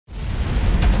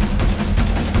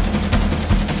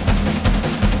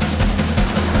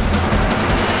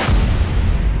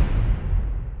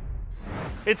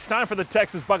It's time for the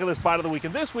Texas Bucket List Bite of the Week,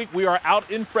 and this week we are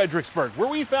out in Fredericksburg, where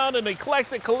we found an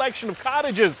eclectic collection of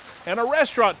cottages and a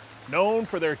restaurant known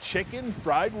for their chicken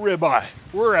fried ribeye.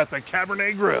 We're at the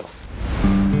Cabernet Grill.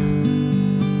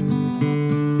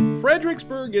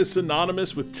 Fredericksburg is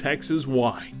synonymous with Texas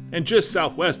wine, and just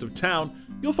southwest of town,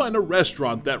 you'll find a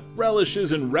restaurant that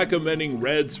relishes in recommending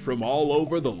reds from all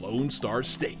over the Lone Star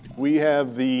State. We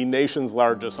have the nation's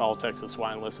largest all-Texas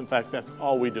wine list. In fact, that's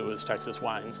all we do is Texas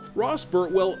wines. Ross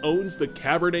Burtwell owns the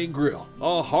Cabernet Grill,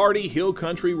 a hearty hill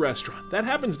country restaurant that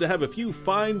happens to have a few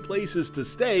fine places to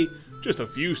stay just a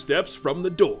few steps from the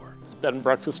door. It's bed and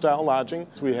breakfast style lodging.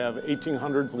 We have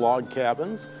 1800s log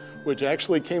cabins, which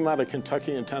actually came out of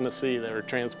Kentucky and Tennessee. They were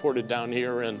transported down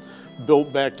here and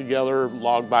built back together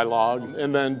log by log.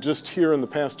 And then just here in the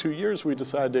past 2 years, we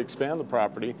decided to expand the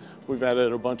property. We've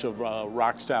added a bunch of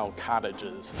rock style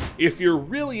cottages. If you're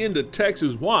really into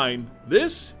Texas wine,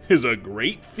 this is a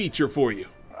great feature for you.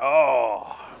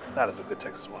 Oh, that is a good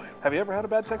Texas wine. Have you ever had a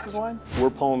bad Texas wine? We're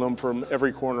pulling them from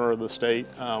every corner of the state.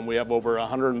 We have over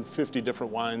 150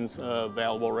 different wines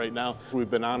available right now. We've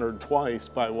been honored twice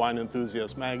by Wine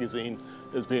Enthusiast magazine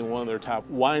as being one of their top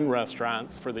wine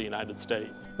restaurants for the United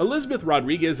States. Elizabeth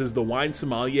Rodriguez is the wine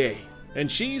sommelier,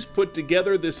 and she's put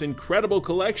together this incredible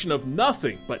collection of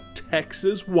nothing but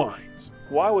Texas wines.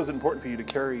 Why was it important for you to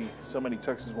carry so many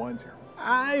Texas wines here?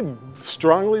 I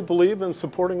strongly believe in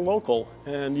supporting local.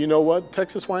 And you know what?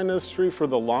 Texas wine industry for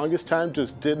the longest time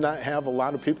just did not have a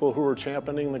lot of people who were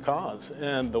championing the cause.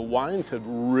 And the wines have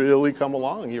really come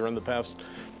along here in the past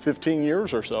 15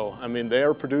 years or so. I mean, they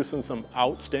are producing some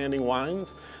outstanding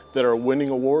wines that are winning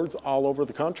awards all over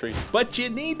the country. But you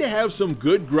need to have some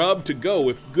good grub to go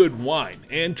with good wine.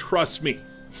 And trust me,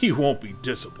 you won't be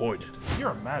disappointed.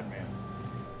 You're a madman.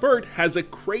 Bert has a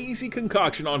crazy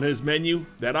concoction on his menu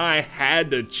that I had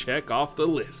to check off the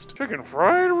list. Chicken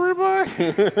fried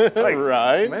ribeye? Like,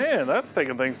 right? Man, that's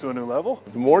taking things to a new level.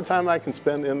 The more time I can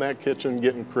spend in that kitchen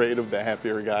getting creative, the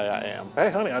happier guy I am. Hey,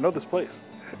 honey, I know this place.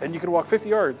 And you can walk 50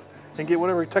 yards and get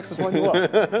whatever Texas wine you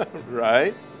want.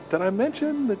 Right? Did I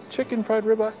mention the chicken fried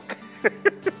ribeye?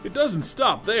 It doesn't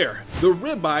stop there. The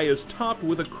ribeye is topped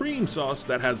with a cream sauce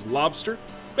that has lobster,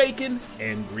 bacon,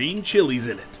 and green chilies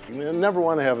in it. You never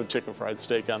want to have a chicken fried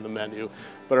steak on the menu,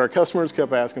 but our customers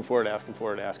kept asking for it, asking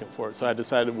for it, asking for it. So I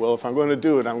decided, well, if I'm going to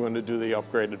do it, I'm going to do the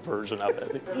upgraded version of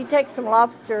it. You take some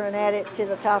lobster and add it to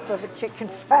the top of a chicken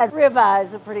fried ribeye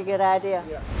is a pretty good idea.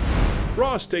 Yeah.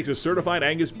 Ross takes a certified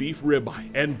Angus beef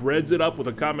ribeye and breads it up with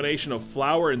a combination of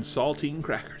flour and saltine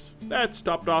crackers. That's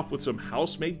topped off with some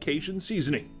house-made Cajun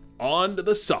seasoning. On to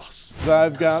the sauce.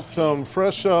 I've got some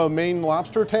fresh Maine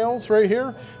lobster tails right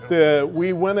here that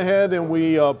we went ahead and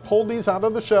we pulled these out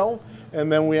of the shell,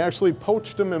 and then we actually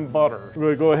poached them in butter. We're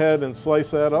going to go ahead and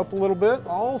slice that up a little bit.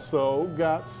 Also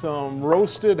got some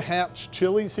roasted hatch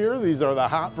chilies here. These are the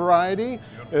hot variety,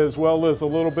 as well as a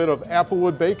little bit of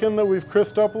applewood bacon that we've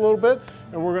crisped up a little bit.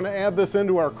 And we're going to add this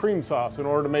into our cream sauce in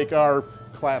order to make our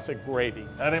classic gravy.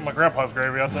 That ain't my grandpa's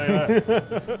gravy, I'll tell you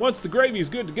that. Once the gravy's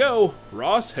good to go,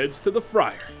 Ross heads to the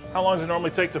fryer. How long does it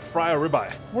normally take to fry a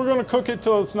ribeye? We're going to cook it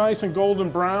till it's nice and golden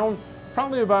brown.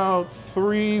 Probably about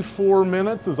 3-4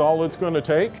 minutes is all it's going to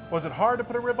take. Was it hard to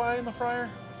put a ribeye in the fryer?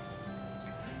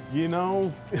 You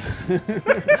know,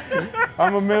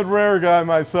 I'm a mid-rare guy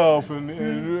myself,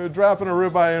 and dropping a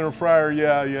ribeye in a fryer,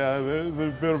 yeah, there's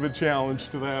a bit of a challenge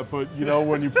to that, but you know,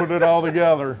 when you put it all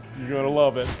together, you're gonna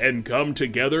love it. And come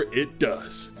together it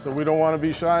does. So we don't want to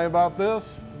be shy about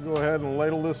this. Go ahead and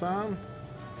ladle this on.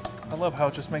 I love how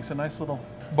it just makes a nice little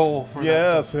bowl for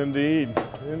Yes, indeed,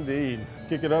 indeed.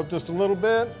 Kick it up just a little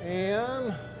bit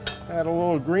and add a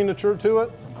little greeniture to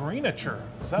it. Greeniture?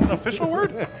 Is that an official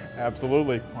word?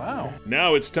 Absolutely. Wow.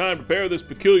 Now it's time to pair this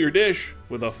peculiar dish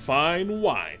with a fine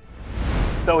wine.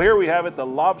 So here we have it, the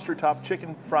lobster-topped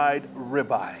chicken fried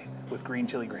ribeye with green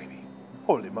chili gravy.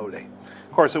 Holy moly.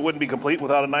 Of course, it wouldn't be complete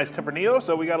without a nice Tempranillo,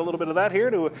 so we got a little bit of that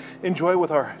here to enjoy with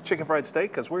our chicken fried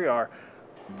steak, because we are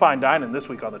fine dining this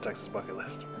week on the Texas Bucket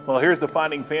List. Well, here's the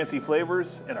finding fancy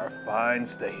flavors in our fine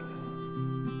state.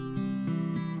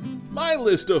 My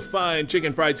list of fine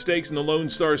chicken fried steaks in the Lone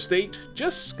Star State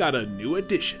just got a new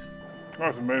addition.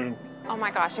 That's amazing. Oh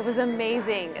my gosh, it was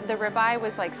amazing. The ribeye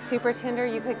was like super tender.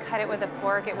 You could cut it with a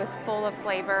fork. It was full of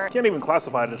flavor. You can't even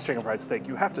classify it as chicken fried steak.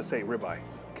 You have to say ribeye. You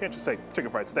can't just say chicken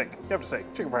fried steak. You have to say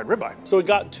chicken fried ribeye. So we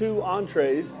got 2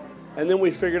 entrees, and then we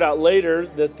figured out later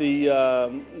that the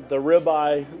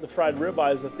ribeye, the fried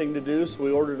ribeye is the thing to do, so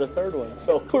we ordered a 3rd one.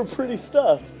 So we're pretty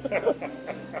stuffed.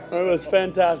 It was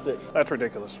fantastic. That's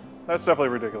ridiculous. That's definitely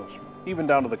ridiculous. Even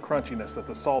down to the crunchiness that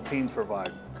the saltines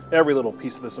provide. Every little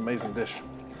piece of this amazing dish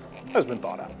has been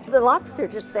thought out. The lobster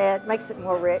just that makes it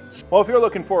more rich. Well, if you're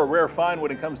looking for a rare find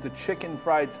when it comes to chicken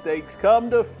fried steaks, come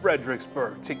to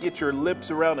Fredericksburg to get your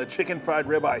lips around a chicken fried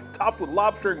ribeye topped with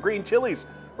lobster and green chilies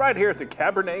right here at the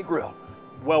Cabernet Grill.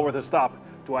 Well worth a stop.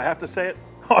 Do I have to say it?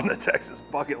 On the Texas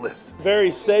bucket list. Very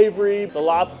savory. The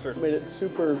lobster made it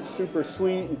super, super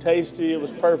sweet and tasty. It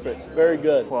was perfect. Very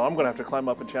good. Well, I'm going to have to climb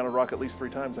up and Channel Rock at least 3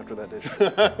 times after that dish.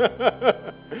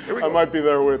 I might be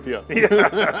there with you.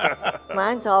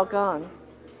 Mine's all gone.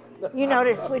 You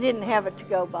notice we didn't have a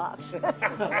to-go box.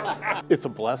 It's a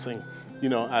blessing. You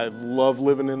know, I love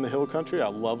living in the hill country. I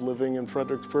love living in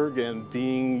Fredericksburg and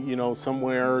being, you know,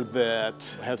 somewhere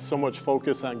that has so much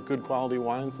focus on good quality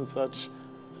wines and such.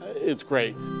 It's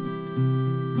great.